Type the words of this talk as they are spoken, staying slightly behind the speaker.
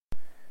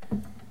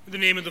In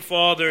the name of the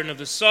Father, and of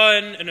the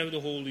Son, and of the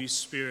Holy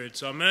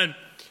Spirit. Amen.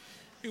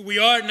 We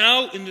are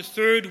now in the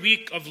third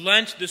week of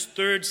Lent, this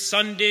third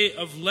Sunday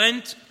of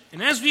Lent.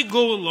 And as we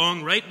go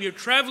along, right, we are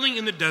traveling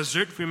in the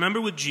desert, if you remember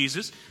with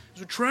Jesus.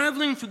 As we're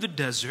traveling through the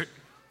desert,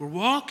 we're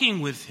walking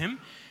with him,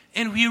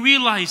 and we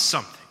realize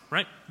something,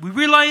 right? We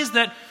realize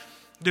that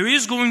there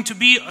is going to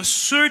be a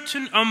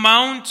certain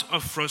amount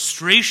of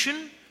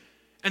frustration,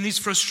 and these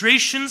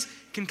frustrations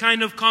can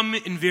kind of come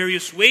in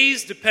various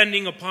ways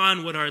depending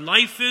upon what our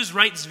life is,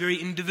 right? It's very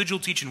individual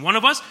to each and one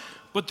of us,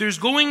 but there's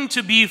going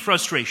to be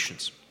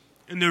frustrations.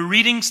 In the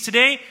readings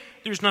today,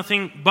 there's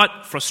nothing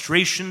but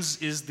frustrations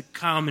is the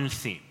common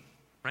theme,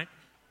 right?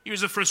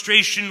 Here's a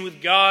frustration with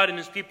God and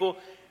his people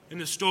in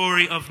the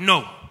story of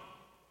Noah,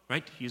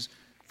 right? He's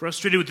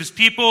frustrated with his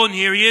people, and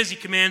here he is. He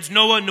commands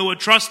Noah. Noah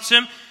trusts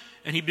him,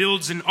 and he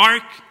builds an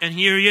ark, and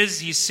here he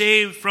is. He's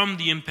saved from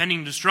the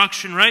impending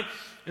destruction, right?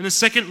 In the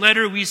second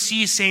letter, we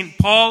see St.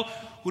 Paul,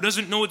 who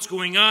doesn't know what's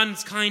going on.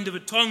 It's kind of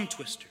a tongue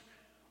twister.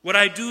 What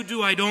I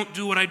do, I don't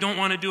do. What I don't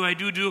want to do, I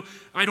do.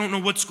 I don't know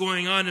what's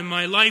going on in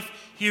my life.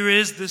 Here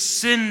is the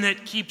sin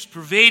that keeps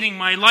pervading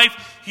my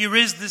life. Here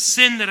is the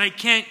sin that I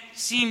can't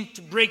seem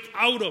to break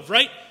out of,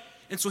 right?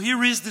 And so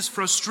here is this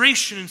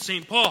frustration in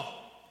St. Paul.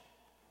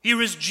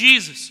 Here is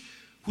Jesus,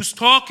 who's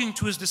talking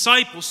to his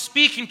disciples,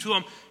 speaking to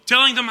them,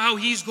 telling them how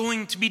he's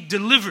going to be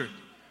delivered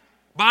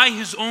by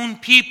his own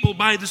people,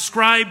 by the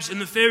scribes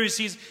and the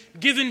Pharisees,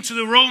 given to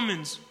the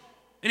Romans.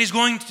 And he's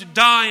going to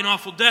die an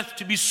awful death,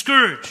 to be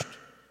scourged,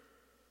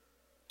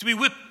 to be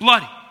whipped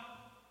bloody.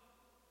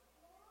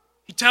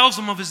 He tells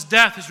them of his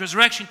death, his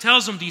resurrection,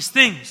 tells them these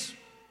things.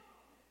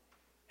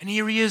 And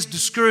here he is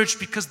discouraged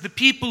because the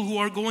people who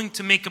are going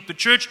to make up the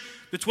church,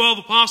 the 12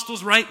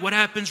 apostles, right, what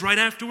happens right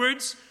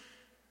afterwards?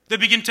 They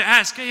begin to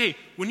ask, hey,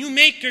 when you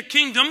make your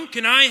kingdom,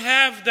 can I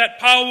have that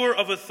power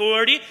of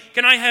authority?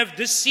 Can I have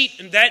this seat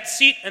and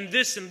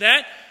this and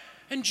that?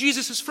 And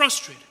Jesus is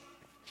frustrated.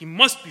 He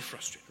must be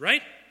frustrated,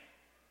 right?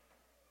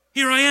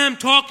 Here I am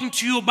talking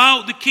to you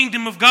about the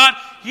kingdom of God.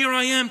 Here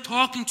I am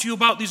talking to you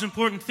about these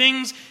important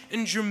things,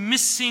 and you're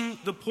missing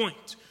the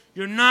point.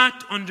 You're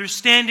not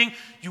understanding.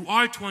 You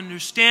are to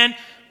understand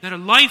that a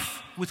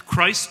life with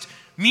Christ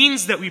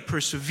means that we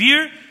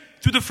persevere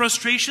through the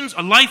frustrations.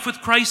 A life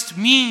with Christ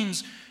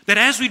means that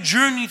as we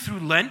journey through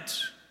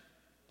Lent,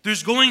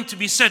 there's going to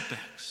be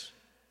setbacks,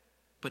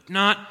 but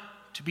not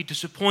to be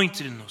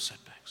disappointed in those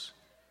setbacks.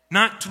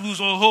 Not to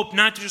lose all hope,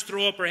 not to just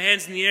throw up our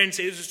hands in the air and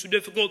say, this is too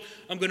difficult,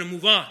 I'm going to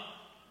move on.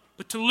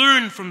 But to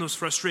learn from those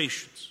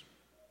frustrations,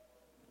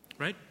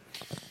 right?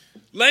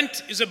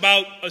 Lent is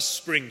about a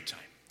springtime.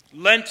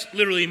 Lent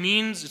literally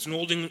means, it's an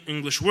old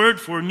English word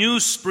for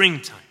new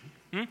springtime.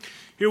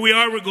 Here we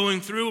are, we're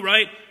going through,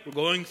 right? We're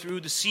going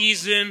through the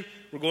season.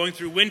 We're going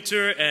through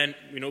winter, and,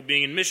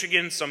 being in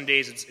Michigan, some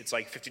days it's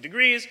like 50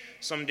 degrees,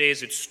 some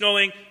days it's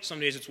snowing,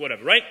 some days it's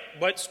whatever, right?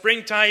 But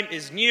springtime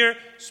is near,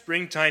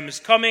 springtime is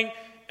coming,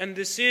 and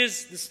this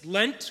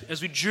Lent,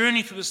 as we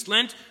journey through this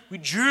Lent, we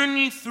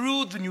journey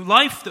through the new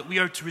life that we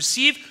are to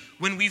receive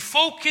when we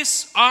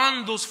focus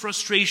on those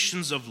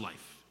frustrations of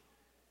life.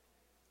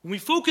 When we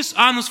focus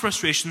on those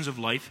frustrations of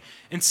life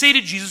and say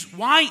to Jesus,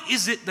 why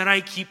is it that I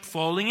keep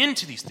falling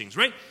into these things,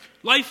 right?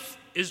 Life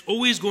is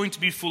always going to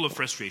be full of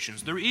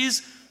frustrations. There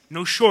is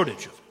no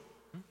shortage of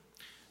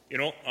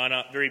it. On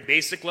a very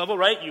basic level,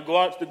 right? You go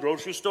out to the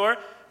grocery store,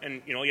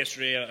 and,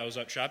 yesterday I was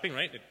out shopping,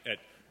 right?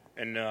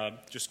 And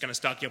just kind of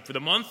stocking up for the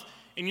month.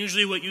 And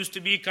usually what used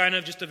to be kind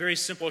of just a very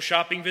simple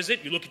shopping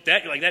visit, you look at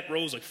that, you're like, that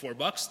row is like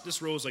 $4,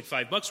 this row is like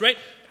 $5, right?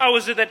 How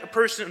is it that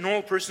a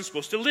normal person is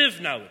supposed to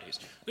live nowadays?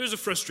 There's a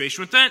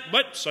frustration with that,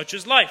 but such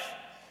is life,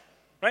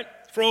 right?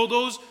 For all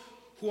those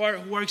who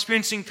are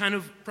experiencing kind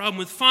of problem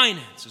with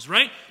finances,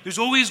 right? There's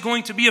always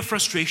going to be a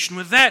frustration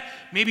with that.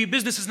 Maybe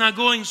business is not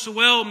going so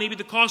well. Maybe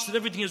the cost of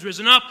everything has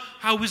risen up.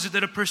 How is it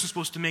that a person's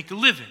supposed to make a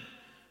living?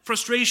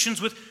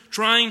 Frustrations with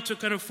trying to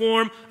kind of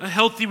form a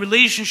healthy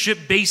relationship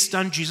based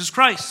on Jesus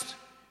Christ.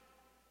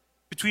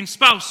 Between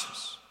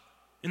spouses,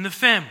 in the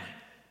family.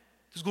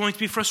 There's going to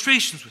be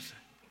frustrations with that.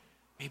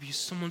 Maybe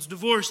someone's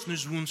divorced and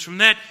there's wounds from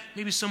that.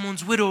 Maybe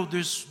someone's widowed,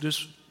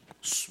 there's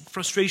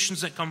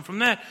frustrations that come from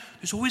that.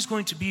 There's always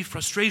going to be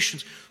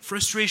frustrations.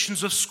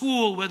 Frustrations of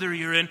school, whether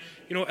you're in,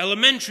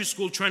 elementary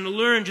school trying to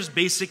learn just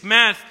basic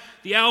math,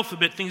 the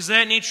alphabet, things of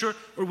that nature,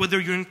 or whether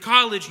you're in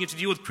college and you have to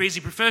deal with crazy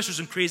professors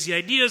and crazy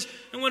ideas,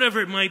 and whatever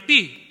it might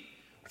be.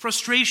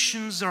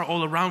 Frustrations are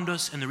all around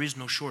us, and there is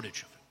no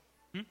shortage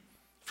of it.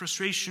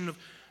 Frustration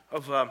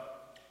of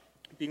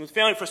being with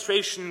family,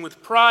 frustration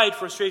with pride,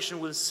 frustration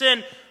with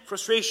sin,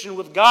 frustration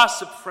with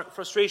gossip,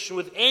 frustration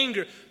with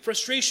anger,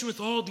 frustration with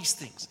all these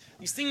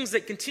things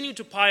that continue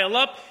to pile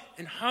up.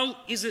 And how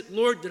is it,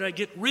 Lord, that I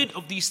get rid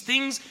of these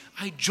things?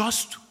 I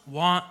just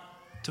want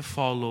to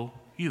follow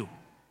you.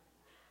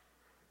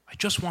 I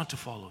just want to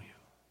follow you.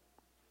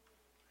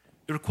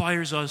 It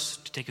requires us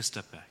to take a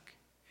step back.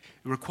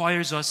 It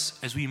requires us,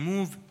 as we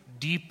move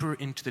deeper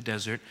into the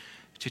desert,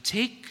 to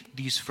take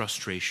these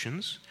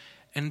frustrations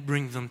and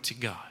bring them to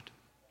God.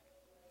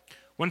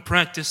 One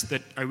practice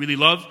that I really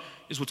love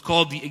is what's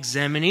called the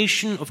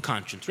examination of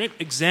conscience, right?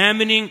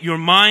 Examining your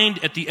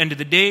mind at the end of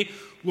the day.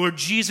 Lord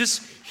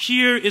Jesus,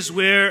 here is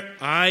where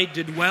I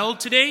did well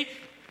today.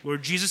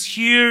 Lord Jesus,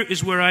 here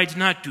is where I did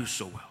not do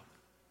so well.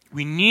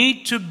 We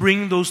need to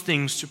bring those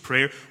things to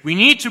prayer. We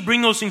need to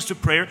bring those things to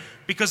prayer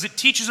because it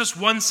teaches us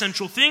one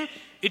central thing.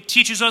 It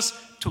teaches us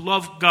to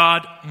love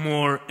God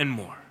more and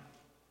more.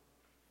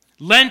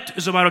 Lent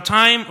is about a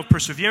time of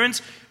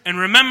perseverance. And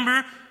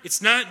remember,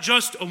 it's not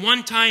just a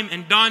one-time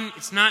and done.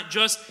 It's not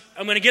just,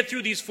 I'm going to get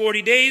through these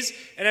 40 days,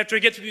 and after I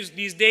get through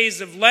these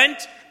days of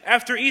Lent,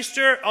 after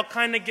Easter, I'll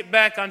kind of get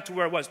back onto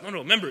where I was. No,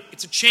 remember,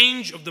 it's a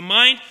change of the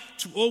mind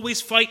to always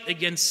fight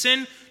against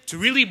sin, to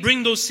really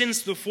bring those sins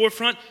to the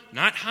forefront,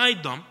 not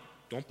hide them.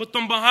 Don't put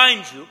them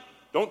behind you.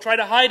 Don't try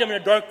to hide them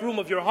in a dark room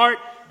of your heart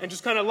and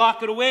just kind of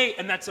lock it away,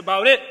 and that's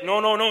about it.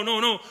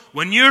 No.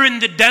 When you're in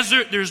the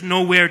desert, there's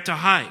nowhere to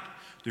hide.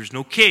 There's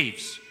no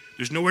caves.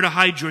 There's nowhere to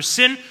hide your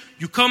sin.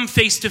 You come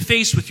face to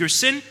face with your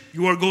sin,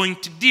 you are going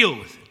to deal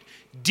with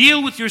it.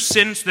 Deal with your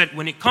sin so that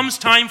when it comes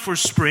time for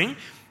spring,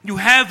 you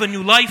have a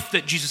new life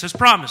that Jesus has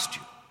promised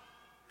you.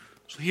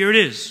 So here it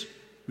is.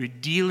 We're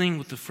dealing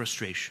with the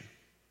frustration.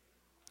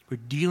 We're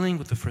dealing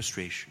with the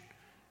frustration.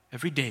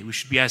 Every day we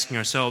should be asking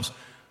ourselves,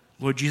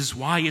 Lord Jesus,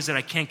 why is it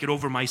I can't get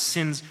over my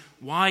sins?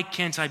 Why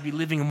can't I be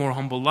living a more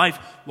humble life?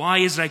 Why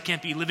is it I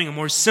can't be living a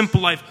more simple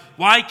life?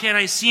 Why can't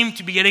I seem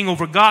to be getting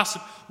over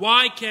gossip?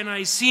 Why can't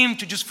I seem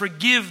to just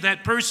forgive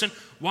that person?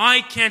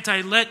 Why can't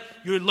I let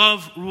your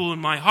love rule in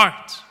my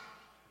heart?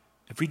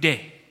 Every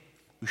day,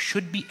 we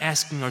should be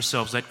asking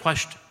ourselves that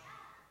question.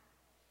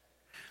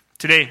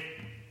 Today,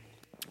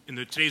 in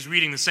today's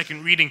reading, the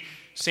second reading,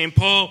 St.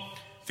 Paul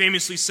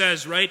famously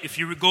says, right, if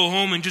you go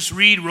home and just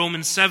read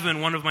Romans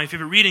 7, one of my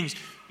favorite readings,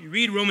 you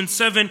read Romans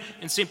 7,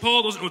 and St.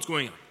 Paul doesn't know what's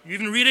going on. You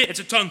even read it, it's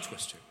a tongue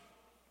twister,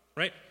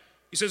 right?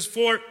 He says,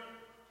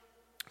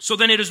 so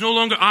then it is no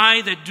longer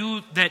I that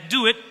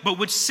do it, but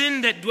which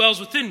sin that dwells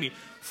within me.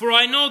 For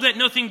I know that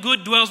nothing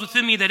good dwells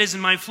within me that is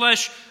in my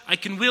flesh. I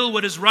can will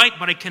what is right,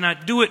 but I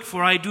cannot do it.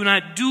 For I do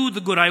not do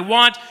the good I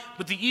want,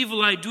 but the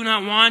evil I do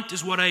not want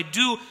is what I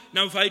do.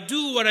 Now if I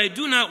do what I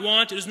do not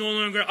want, it is no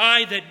longer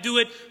I that do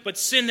it, but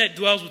sin that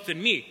dwells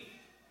within me.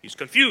 He's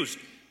confused.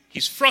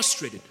 He's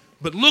frustrated.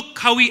 But look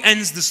how he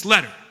ends this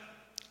letter.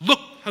 Look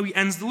how he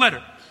ends the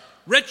letter.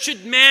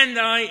 Wretched man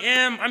that I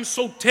am, I'm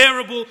so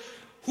terrible.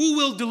 Who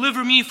will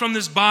deliver me from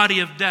this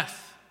body of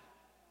death?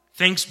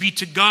 Thanks be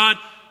to God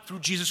through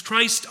Jesus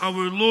Christ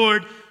our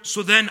Lord.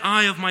 So then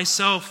I of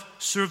myself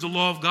serve the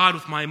law of God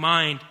with my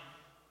mind,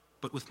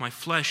 but with my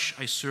flesh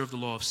I serve the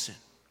law of sin.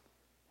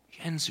 He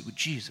ends it with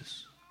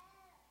Jesus.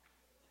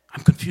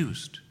 I'm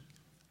confused.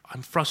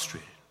 I'm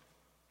frustrated.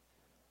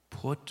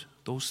 Put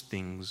those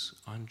things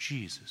on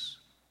Jesus.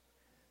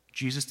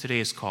 Jesus today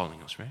is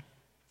calling us, right?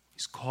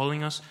 He's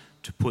calling us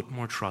to put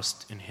more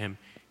trust in Him.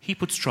 He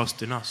puts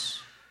trust in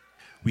us.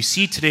 We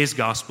see today's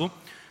gospel.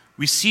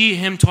 We see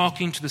Him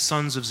talking to the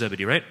sons of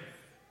Zebedee, right?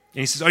 And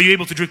He says, are you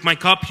able to drink my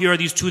cup? Here are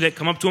these two that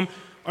come up to Him.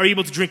 Are you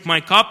able to drink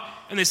my cup?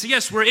 And they say,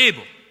 yes, we're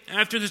able.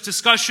 After this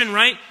discussion,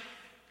 right,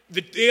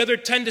 the other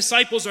 10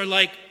 disciples are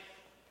like,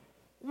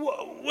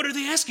 what are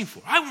they asking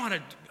for? I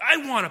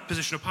want a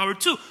position of power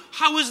too.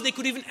 How is it they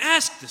could even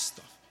ask this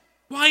stuff?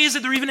 Why is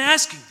it they're even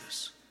asking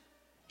this?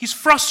 He's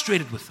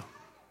frustrated with them.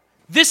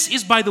 This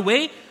is, by the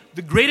way,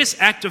 the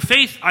greatest act of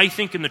faith, I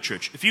think, in the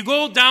church. If you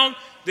go down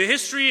the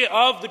history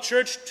of the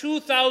church,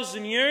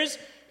 2,000 years,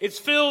 it's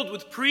filled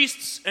with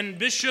priests and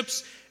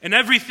bishops and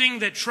everything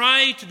that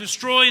try to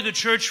destroy the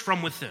church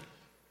from within.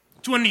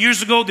 200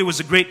 years ago, there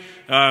was a great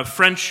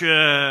French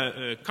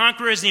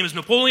conqueror. His name is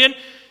Napoleon.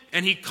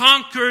 And he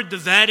conquered the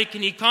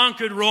Vatican. He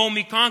conquered Rome.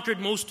 He conquered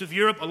most of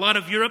Europe, a lot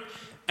of Europe.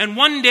 And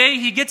one day,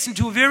 he gets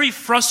into a very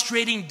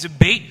frustrating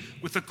debate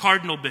with a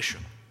cardinal bishop.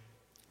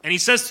 And he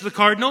says to the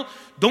cardinal,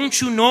 don't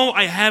you know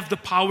I have the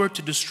power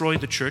to destroy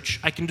the church?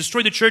 I can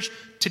destroy the church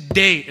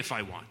today if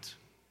I want.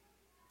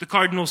 The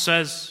cardinal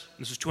says,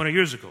 this is 200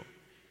 years ago,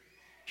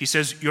 he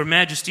says, Your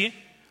Majesty,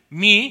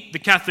 me, the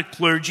Catholic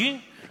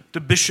clergy, the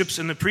bishops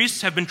and the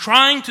priests have been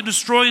trying to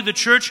destroy the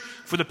church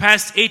for the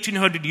past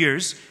 1,800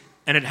 years,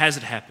 and it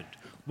hasn't happened.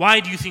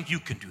 Why do you think you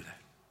can do that?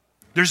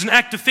 There's an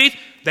act of faith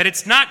that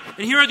it's not,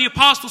 and here are the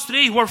apostles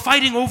today who are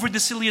fighting over the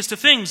silliest of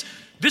things.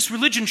 This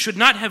religion should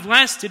not have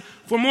lasted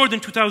for more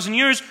than 2,000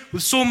 years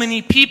with so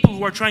many people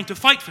who are trying to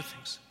fight for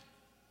things.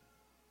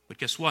 But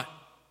guess what?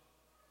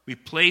 We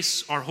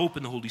place our hope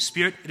in the Holy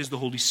Spirit. It is the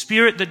Holy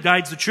Spirit that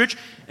guides the church.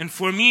 And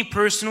for me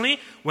personally,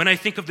 when I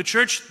think of the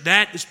church,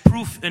 that is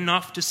proof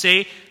enough to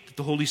say that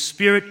the Holy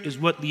Spirit is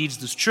what leads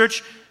this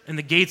church, and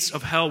the gates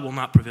of hell will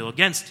not prevail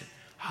against it.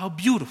 How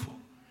beautiful.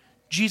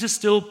 Jesus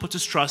still puts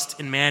his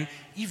trust in man.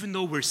 Even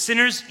though we're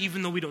sinners,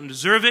 even though we don't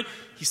deserve it,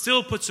 he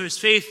still puts his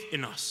faith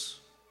in us.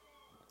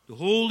 The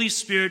Holy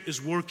Spirit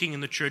is working in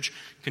the church.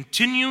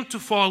 Continue to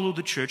follow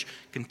the church.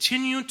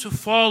 Continue to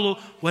follow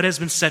what has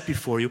been set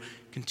before you.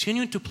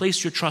 Continue to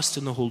place your trust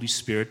in the Holy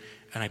Spirit,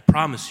 and I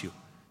promise you,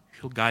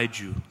 he'll guide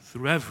you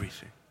through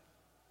everything.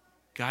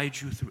 Guide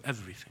you through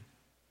everything.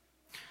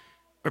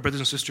 Our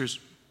brothers and sisters,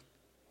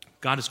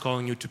 God is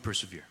calling you to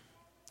persevere.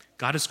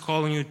 God is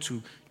calling you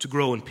to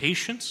grow in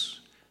patience,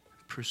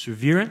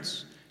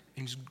 perseverance,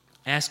 and He's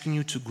asking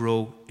you to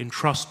grow in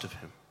trust of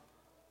Him.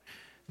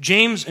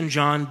 James and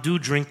John do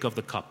drink of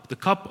the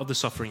cup of the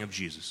suffering of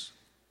Jesus.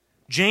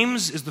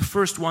 James is the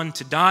first one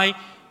to die.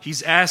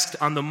 He's asked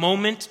on the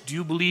moment, do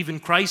you believe in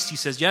Christ? He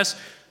says yes.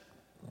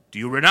 Do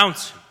you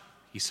renounce Him?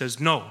 He says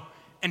no.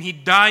 And he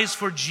dies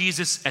for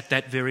Jesus at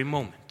that very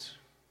moment.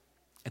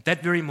 At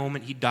that very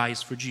moment, he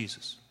dies for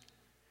Jesus.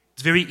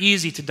 It's very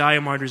easy to die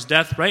a martyr's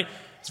death, right?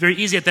 It's very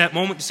easy at that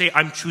moment to say,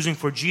 I'm choosing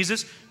for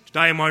Jesus, to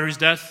die a martyr's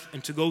death,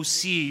 and to go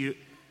see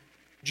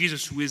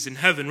Jesus who is in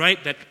heaven,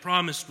 right? That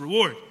promised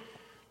reward.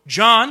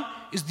 John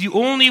is the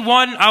only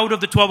one out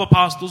of the 12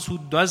 apostles who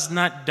does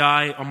not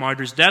die a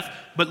martyr's death,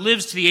 but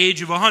lives to the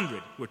age of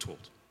 100, we're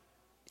told.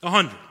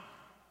 100.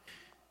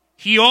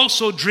 He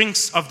also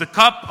drinks of the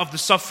cup of the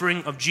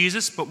suffering of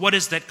Jesus, but what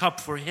is that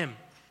cup for him?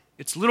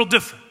 It's a little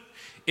different.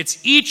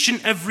 It's each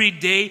and every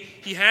day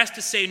he has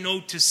to say no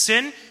to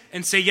sin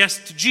and say yes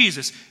to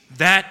Jesus.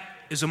 That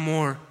is a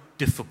more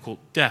difficult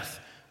death.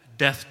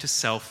 Death to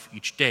self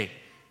each day.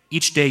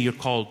 Each day you're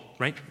called,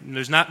 right?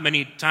 There's not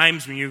many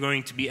times when you're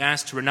going to be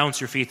asked to renounce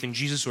your faith in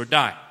Jesus or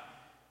die.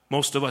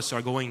 Most of us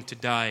are going to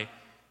die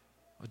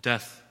a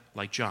death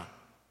like John,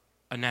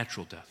 a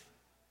natural death.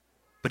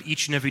 But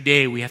each and every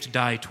day we have to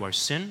die to our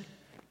sin,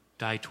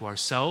 die to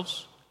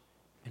ourselves,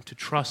 and to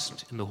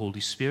trust in the Holy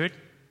Spirit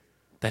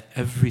that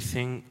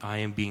everything I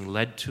am being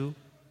led to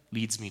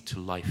leads me to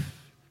life.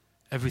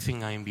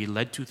 Everything I am being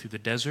led to through the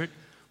desert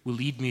will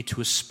lead me to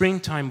a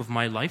springtime of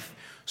my life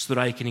so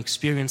that I can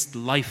experience the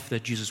life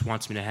that Jesus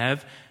wants me to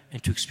have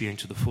and to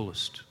experience to the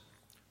fullest.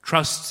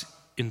 Trust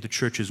in the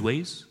church's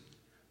ways.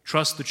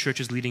 Trust the church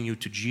is leading you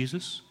to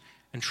Jesus.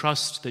 And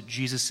trust that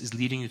Jesus is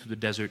leading you through the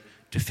desert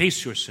to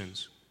face your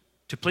sins,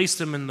 to place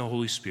them in the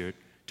Holy Spirit,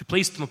 to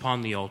place them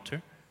upon the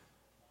altar,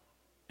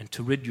 and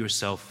to rid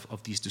yourself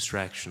of these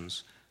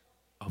distractions,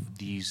 of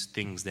these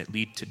things that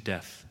lead to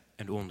death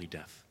and only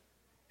death.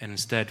 And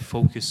instead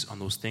focus on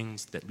those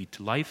things that lead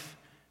to life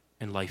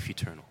and life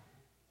eternal.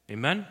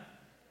 Amen?